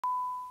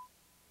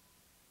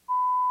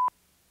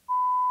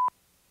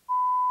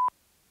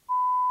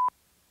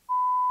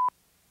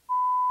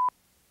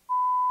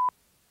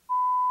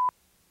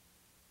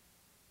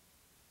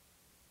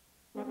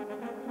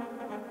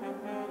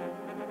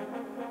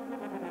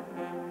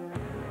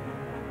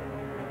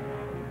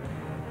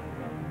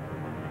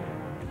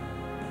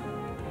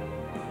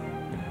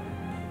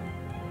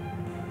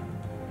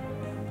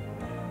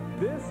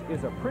This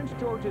is a Prince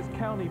George's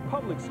County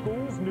Public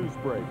Schools news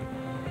break.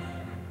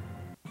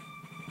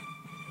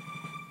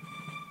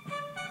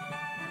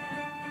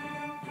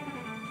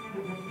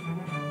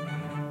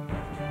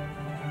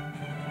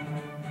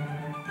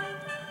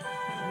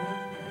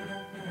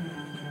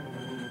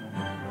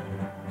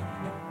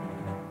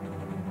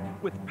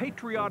 With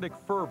patriotic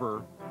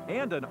fervor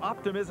and an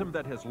optimism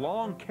that has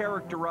long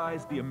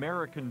characterized the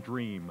American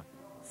dream,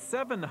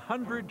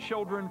 700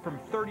 children from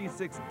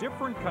 36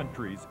 different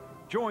countries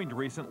joined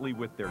recently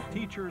with their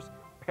teachers,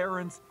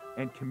 parents,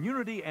 and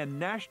community and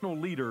national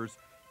leaders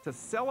to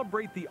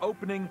celebrate the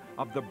opening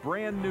of the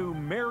brand new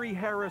Mary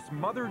Harris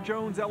Mother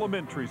Jones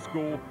Elementary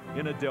School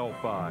in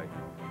Adelphi.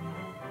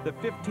 The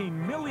 $15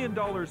 million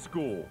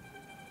school,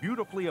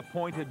 beautifully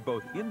appointed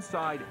both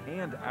inside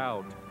and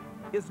out,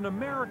 is an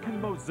American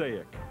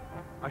mosaic,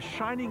 a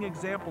shining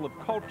example of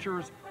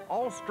cultures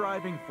all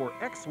striving for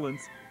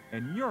excellence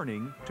and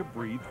yearning to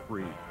breathe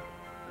free.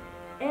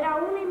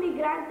 Era un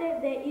inmigrante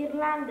de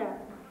Irlanda.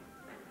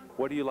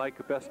 What do you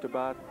like best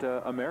about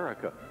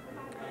America?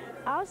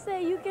 I'll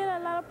say you get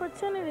a lot of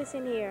opportunities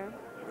in here.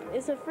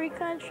 It's a free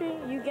country.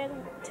 You get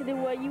to do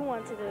what you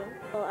want to do.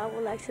 Well, I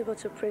would like to go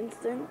to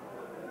Princeton,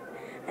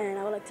 and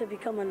I would like to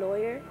become a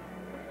lawyer.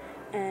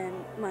 And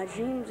my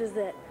dreams is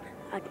that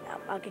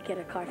I could get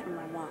a car from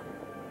my mom.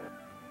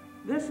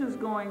 This is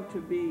going to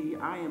be,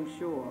 I am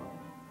sure,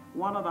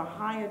 one of the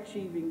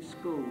high-achieving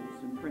schools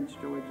in Prince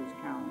George's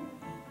County.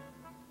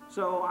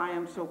 So I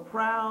am so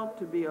proud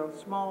to be a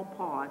small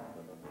part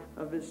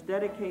of this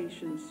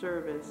dedication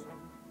service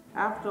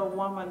after a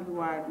woman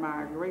who I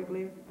admire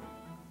greatly,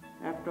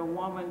 after a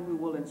woman who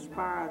will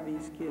inspire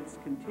these kids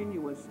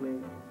continuously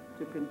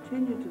to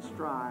continue to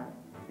strive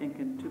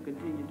and to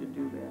continue to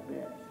do their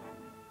best.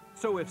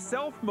 So if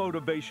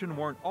self-motivation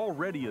weren't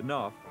already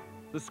enough,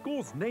 the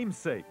school's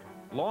namesake,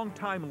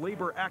 longtime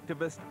labor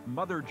activist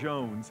Mother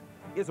Jones,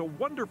 is a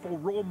wonderful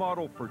role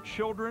model for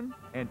children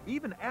and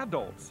even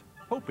adults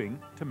hoping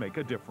to make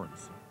a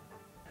difference.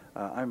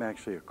 I'm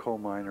actually a coal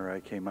miner.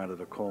 I came out of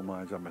the coal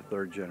mines. I'm a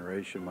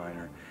third-generation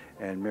miner.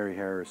 And Mary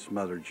Harris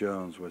Mother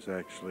Jones was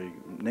actually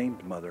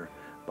named Mother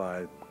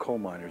by coal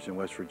miners in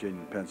West Virginia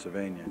and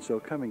Pennsylvania. And so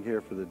coming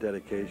here for the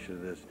dedication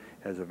of this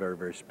has a very,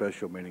 very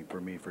special meaning for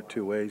me for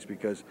two ways,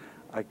 because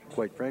I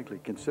quite frankly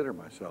consider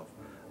myself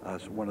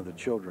as one of the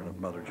children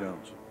of Mother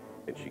Jones.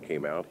 And she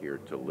came out here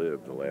to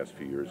live the last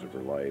few years of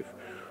her life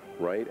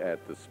right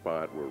at the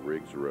spot where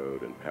Riggs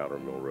Road and Powder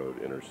Mill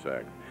Road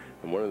intersect.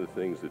 And one of the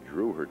things that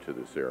drew her to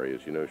this area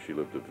is, you know, she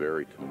lived a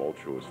very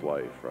tumultuous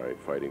life, right,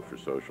 fighting for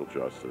social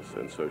justice.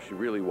 And so she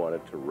really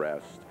wanted to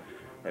rest,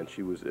 and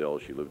she was ill.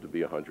 She lived to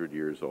be 100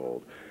 years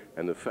old.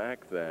 And the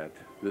fact that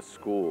this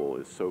school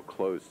is so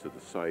close to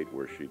the site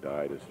where she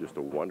died is just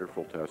a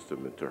wonderful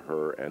testament to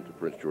her and to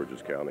Prince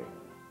George's County.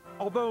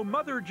 Although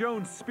Mother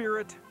Jones'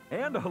 spirit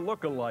and a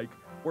look-alike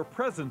were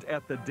present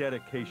at the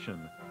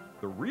dedication,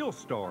 the real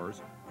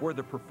stars were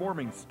the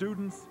performing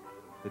students,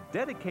 the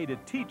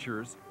dedicated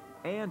teachers,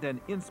 and an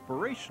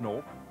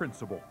inspirational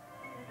principal.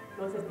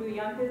 Los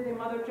estudiantes de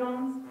Mother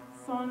Jones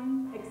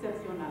son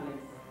excepcionales.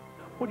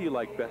 What do you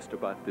like best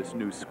about this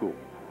new school?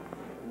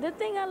 The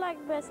thing I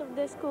like best of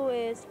this school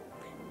is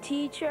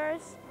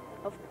teachers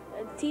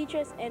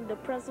and the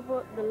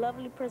principal, the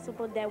lovely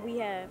principal that we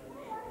have.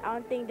 I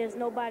don't think there's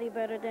nobody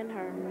better than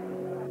her.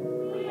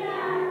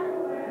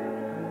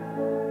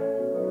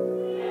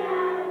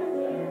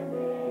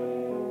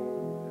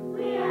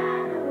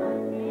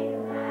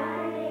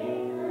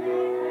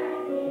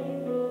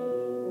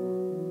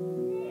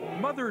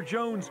 Mother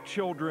Jones'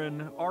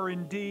 children are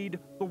indeed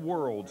the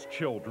world's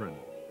children,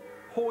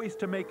 poised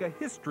to make a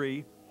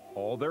history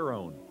all their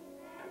own.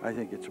 I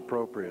think it's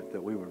appropriate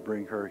that we would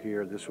bring her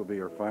here. This will be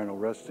her final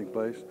resting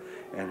place,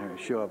 and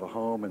she'll have a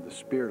home, and the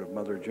spirit of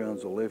Mother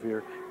Jones will live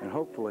here, and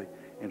hopefully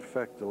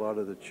infect a lot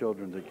of the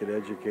children that get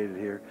educated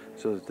here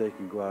so that they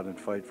can go out and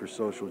fight for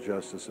social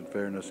justice and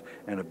fairness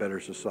and a better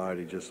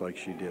society just like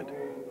she did.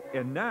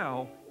 And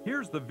now,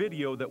 here's the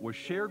video that was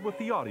shared with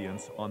the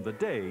audience on the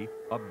day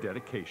of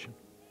dedication.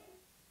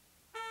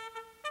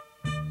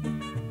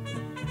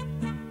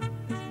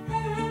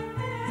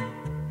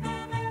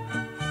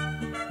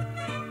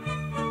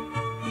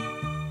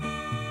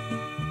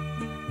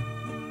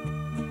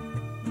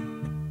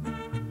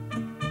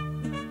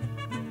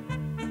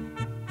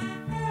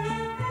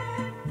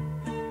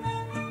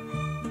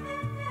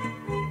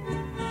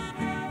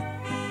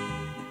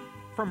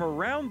 From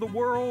around the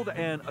world,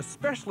 and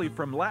especially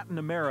from Latin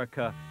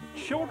America,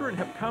 children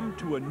have come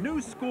to a new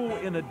school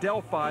in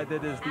Adelphi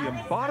that is the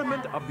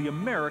embodiment of the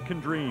American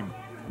dream.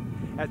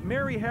 At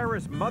Mary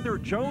Harris Mother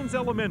Jones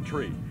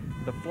Elementary,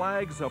 the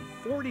flags of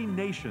 40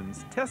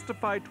 nations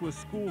testify to a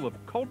school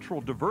of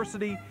cultural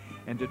diversity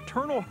and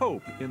eternal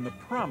hope in the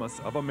promise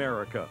of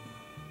America.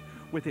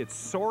 With its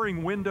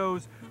soaring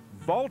windows,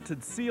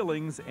 vaulted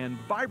ceilings, and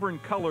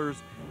vibrant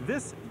colors,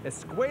 this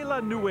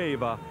Escuela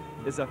Nueva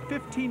is a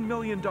 $15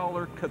 million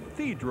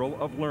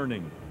cathedral of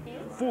learning,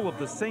 full of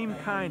the same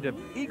kind of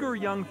eager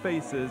young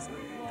faces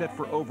that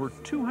for over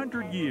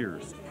 200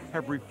 years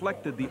have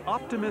reflected the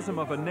optimism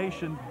of a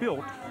nation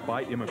built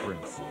by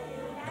immigrants.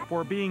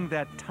 For being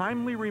that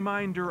timely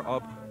reminder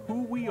of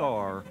who we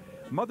are,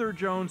 Mother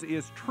Jones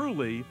is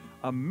truly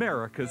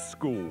America's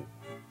school.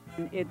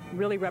 It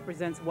really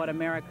represents what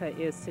America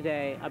is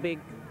today, a big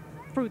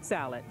fruit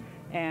salad.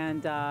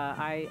 And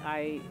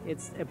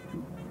it's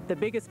the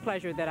biggest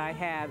pleasure that I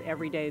have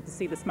every day to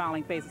see the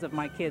smiling faces of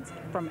my kids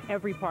from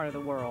every part of the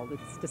world.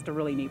 It's just a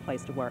really neat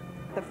place to work.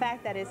 The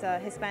fact that it's a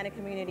Hispanic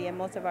community and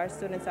most of our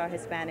students are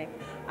Hispanic,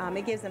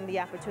 it gives them the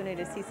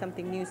opportunity to see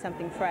something new,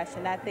 something fresh,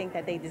 and I think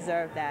that they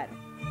deserve that.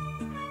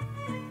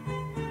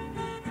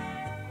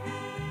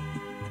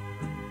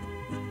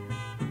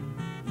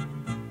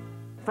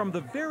 From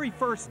the very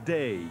first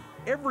day,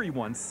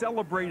 everyone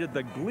celebrated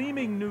the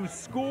gleaming new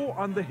school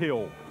on the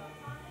hill.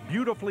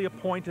 Beautifully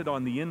appointed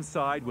on the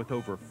inside with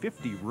over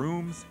 50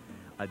 rooms,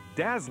 a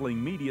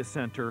dazzling media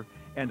center,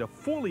 and a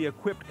fully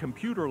equipped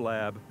computer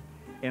lab,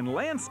 and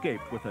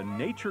landscaped with a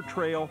nature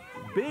trail,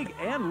 big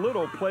and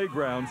little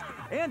playgrounds,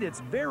 and its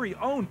very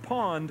own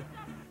pond,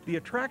 the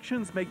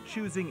attractions make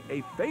choosing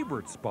a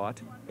favorite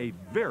spot a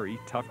very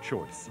tough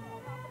choice.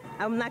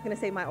 I'm not going to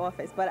say my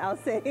office, but I'll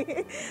say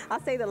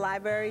the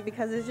library,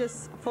 because it's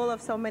just full of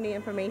so much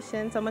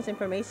information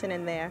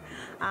in there.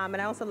 And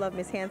I also love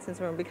Miss Hanson's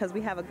room because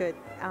we have a good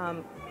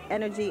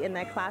energy in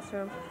that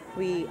classroom.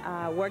 We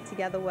work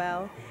together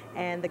well,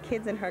 and the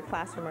kids in her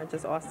classroom are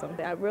just awesome.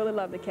 I really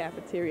love the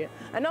cafeteria.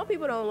 I know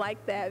people don't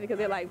like that because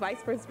they're like,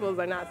 vice principals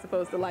are not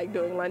supposed to like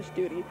doing lunch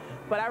duty,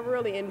 but I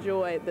really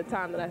enjoy the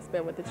time that I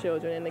spend with the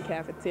children in the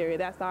cafeteria.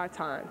 That's our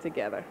time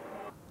together.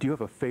 Do you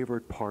have a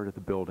favorite part of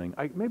the building?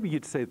 Maybe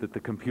you'd say that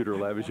the computer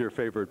lab is your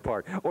favorite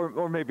part,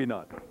 or maybe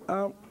not.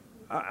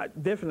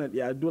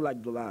 Definitely, I do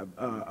like the lab.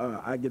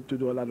 I get to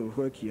do a lot of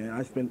work here, and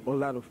I spend a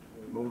lot of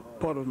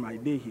part of my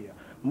day here.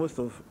 Most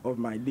of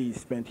my day is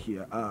spent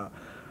here.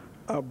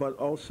 But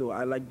also,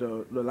 I like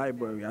the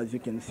library. As you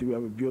can see, we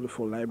have a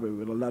beautiful library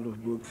with a lot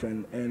of books,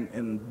 and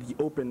the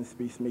open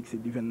space makes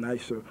it even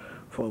nicer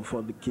for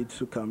the kids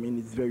to come in.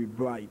 It's very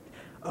bright.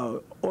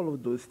 All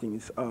of those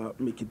things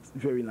make it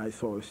very nice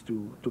for us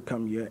to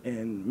come here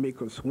and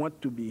make us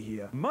want to be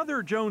here.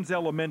 Mother Jones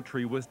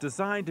Elementary was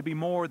designed to be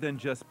more than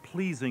just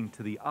pleasing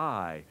to the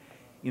eye.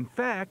 In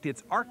fact,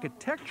 its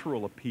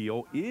architectural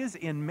appeal is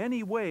in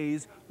many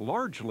ways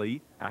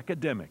largely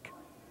academic.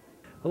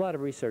 A lot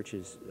of research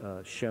has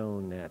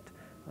shown that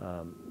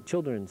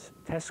children's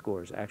test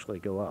scores actually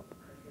go up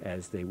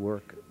as they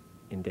work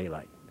in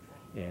daylight.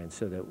 And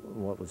so that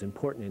what was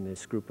important in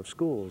this group of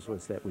schools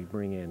was that we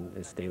bring in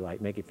this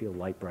daylight, make it feel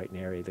light, bright, and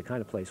airy, the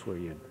kind of place where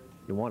you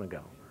want to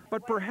go.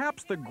 But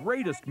perhaps the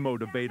greatest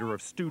motivator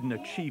of student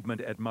achievement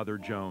at Mother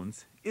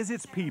Jones is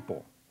its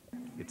people,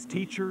 its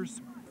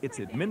teachers, its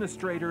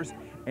administrators,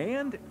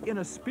 and in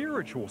a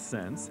spiritual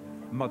sense,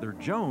 Mother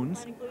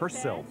Jones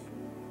herself.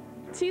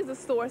 She's the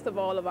source of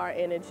all of our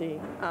energy.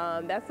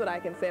 That's what I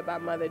can say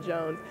about Mother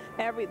Jones.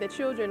 The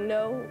children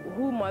know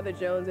who Mother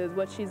Jones is,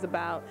 what she's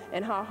about,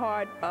 and how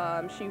hard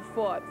she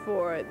fought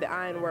for the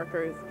Iron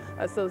Workers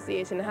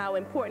Association, how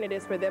important it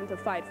is for them to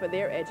fight for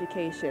their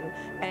education,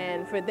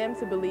 and for them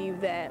to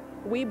believe that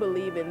we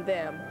believe in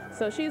them.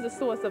 So she's the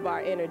source of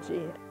our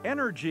energy.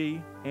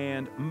 Energy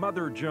and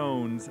Mother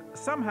Jones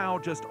somehow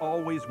just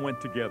always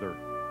went together.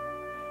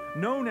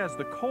 Known as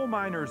the coal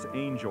miner's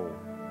angel,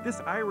 this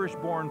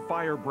Irish-born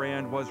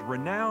firebrand was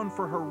renowned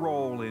for her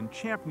role in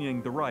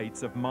championing the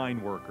rights of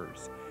mine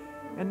workers,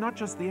 and not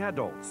just the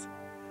adults.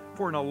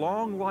 For in a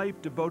long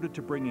life devoted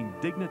to bringing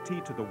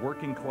dignity to the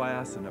working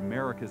class and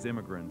America's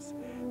immigrants,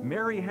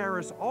 Mary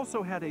Harris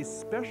also had a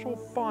special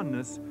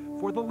fondness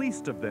for the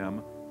least of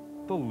them,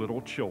 the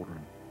little children.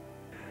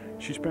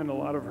 She spent a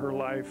lot of her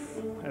life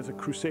as a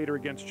crusader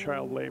against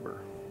child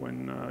labor.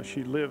 When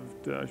she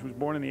lived, she was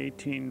born in the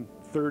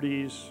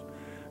 1830s,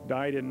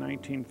 died in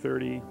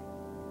 1930.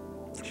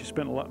 She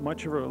spent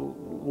much of her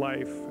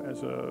life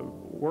as an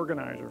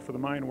organizer for the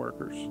mine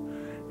workers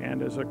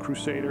and as a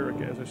crusader,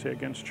 as I say,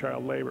 against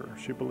child labor.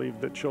 She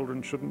believed that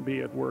children shouldn't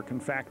be at work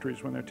in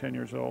factories when they're 10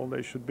 years old.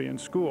 They should be in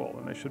school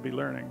and they should be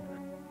learning.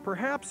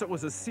 Perhaps it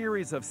was a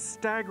series of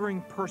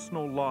staggering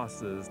personal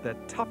losses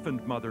that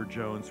toughened Mother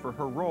Jones for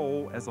her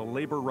role as a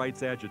labor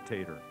rights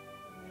agitator.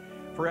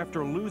 For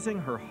after losing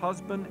her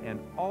husband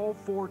and all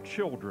 4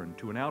 children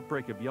to an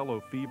outbreak of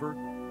yellow fever,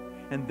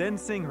 and then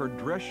seeing her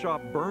dress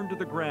shop burned to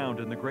the ground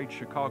in the Great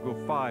Chicago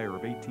Fire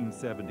of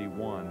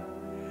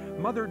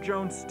 1871, Mother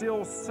Jones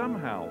still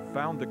somehow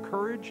found the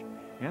courage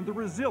and the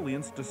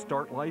resilience to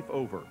start life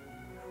over,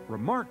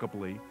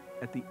 remarkably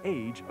at the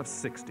age of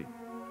 60.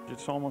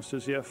 It's almost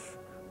as if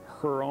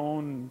her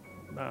own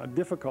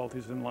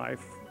difficulties in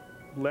life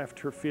left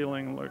her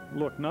feeling like,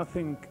 look,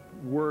 nothing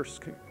worse,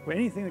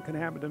 anything that can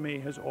happen to me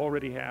has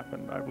already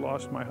happened. I've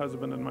lost my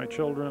husband and my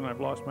children. I've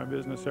lost my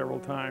business several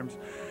times.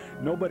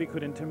 Nobody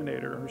could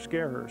intimidate her or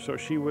scare her. So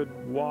she would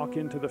walk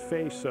into the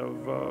face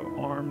of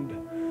armed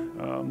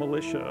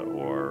militia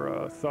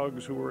or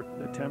thugs who were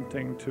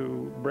attempting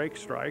to break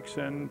strikes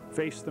and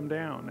face them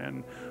down,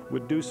 and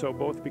would do so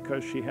both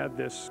because she had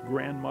this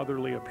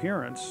grandmotherly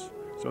appearance,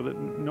 so that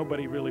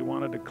nobody really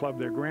wanted to club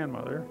their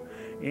grandmother,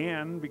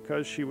 and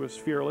because she was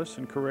fearless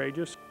and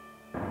courageous.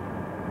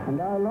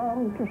 And I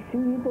long to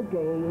see the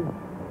day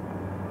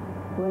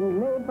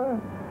when Labour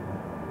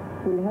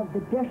will have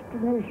the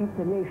destinies of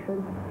the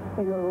nation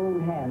in her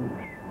own hands,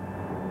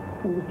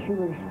 and that she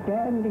will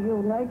stand a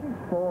united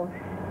force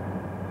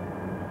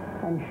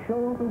and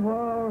show the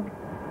world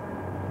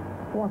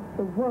what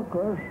the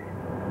workers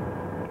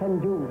can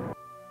do.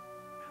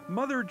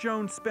 Mother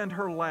Jones spent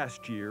her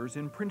last years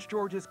in Prince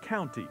George's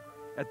County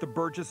at the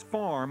Burgess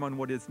Farm on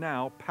what is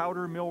now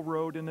Powder Mill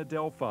Road in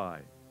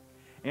Adelphi.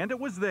 And it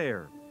was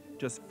there,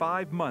 just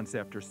 5 months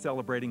after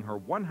celebrating her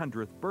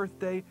 100th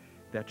birthday,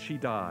 that she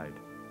died.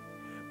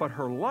 But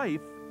her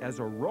life as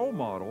a role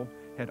model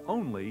had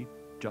only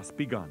just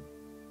begun.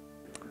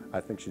 I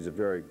think she's a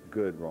very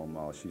good role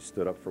model. She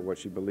stood up for what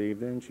she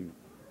believed in. She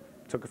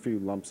took a few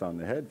lumps on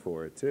the head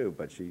for it too,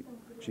 but she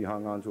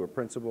hung on to her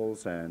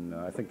principles, and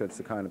I think that's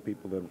the kind of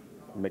people that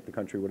make the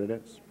country what it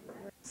is.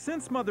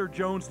 Since Mother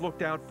Jones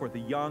looked out for the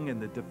young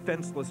and the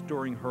defenseless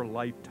during her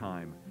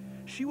lifetime,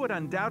 she would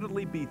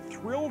undoubtedly be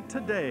thrilled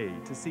today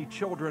to see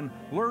children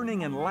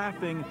learning and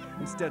laughing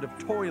instead of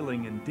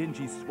toiling in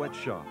dingy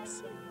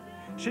sweatshops.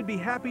 She'd be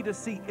happy to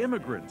see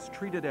immigrants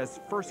treated as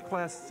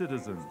first-class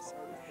citizens.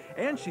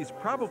 And she's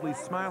probably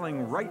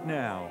smiling right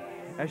now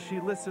as she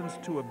listens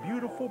to a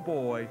beautiful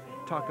boy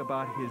talk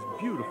about his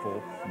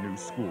beautiful new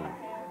school.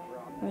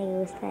 Me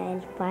gusta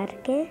el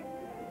parque,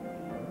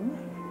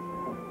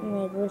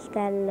 me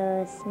gustan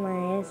los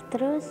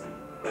maestros,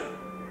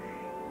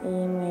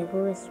 y me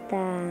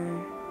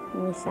gusta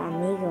mis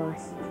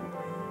amigos.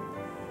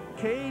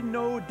 Que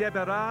no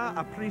deberá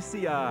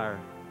apreciar?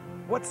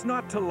 What's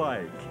not to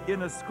like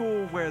in a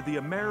school where the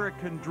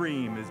American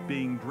dream is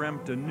being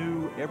dreamt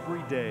anew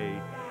every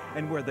day,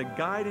 and where the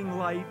guiding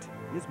light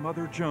is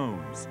Mother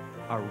Jones,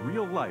 a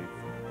real-life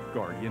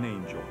guardian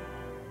angel.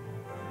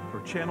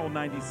 For Channel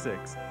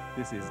 96,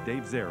 this is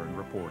Dave Zarin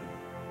reporting.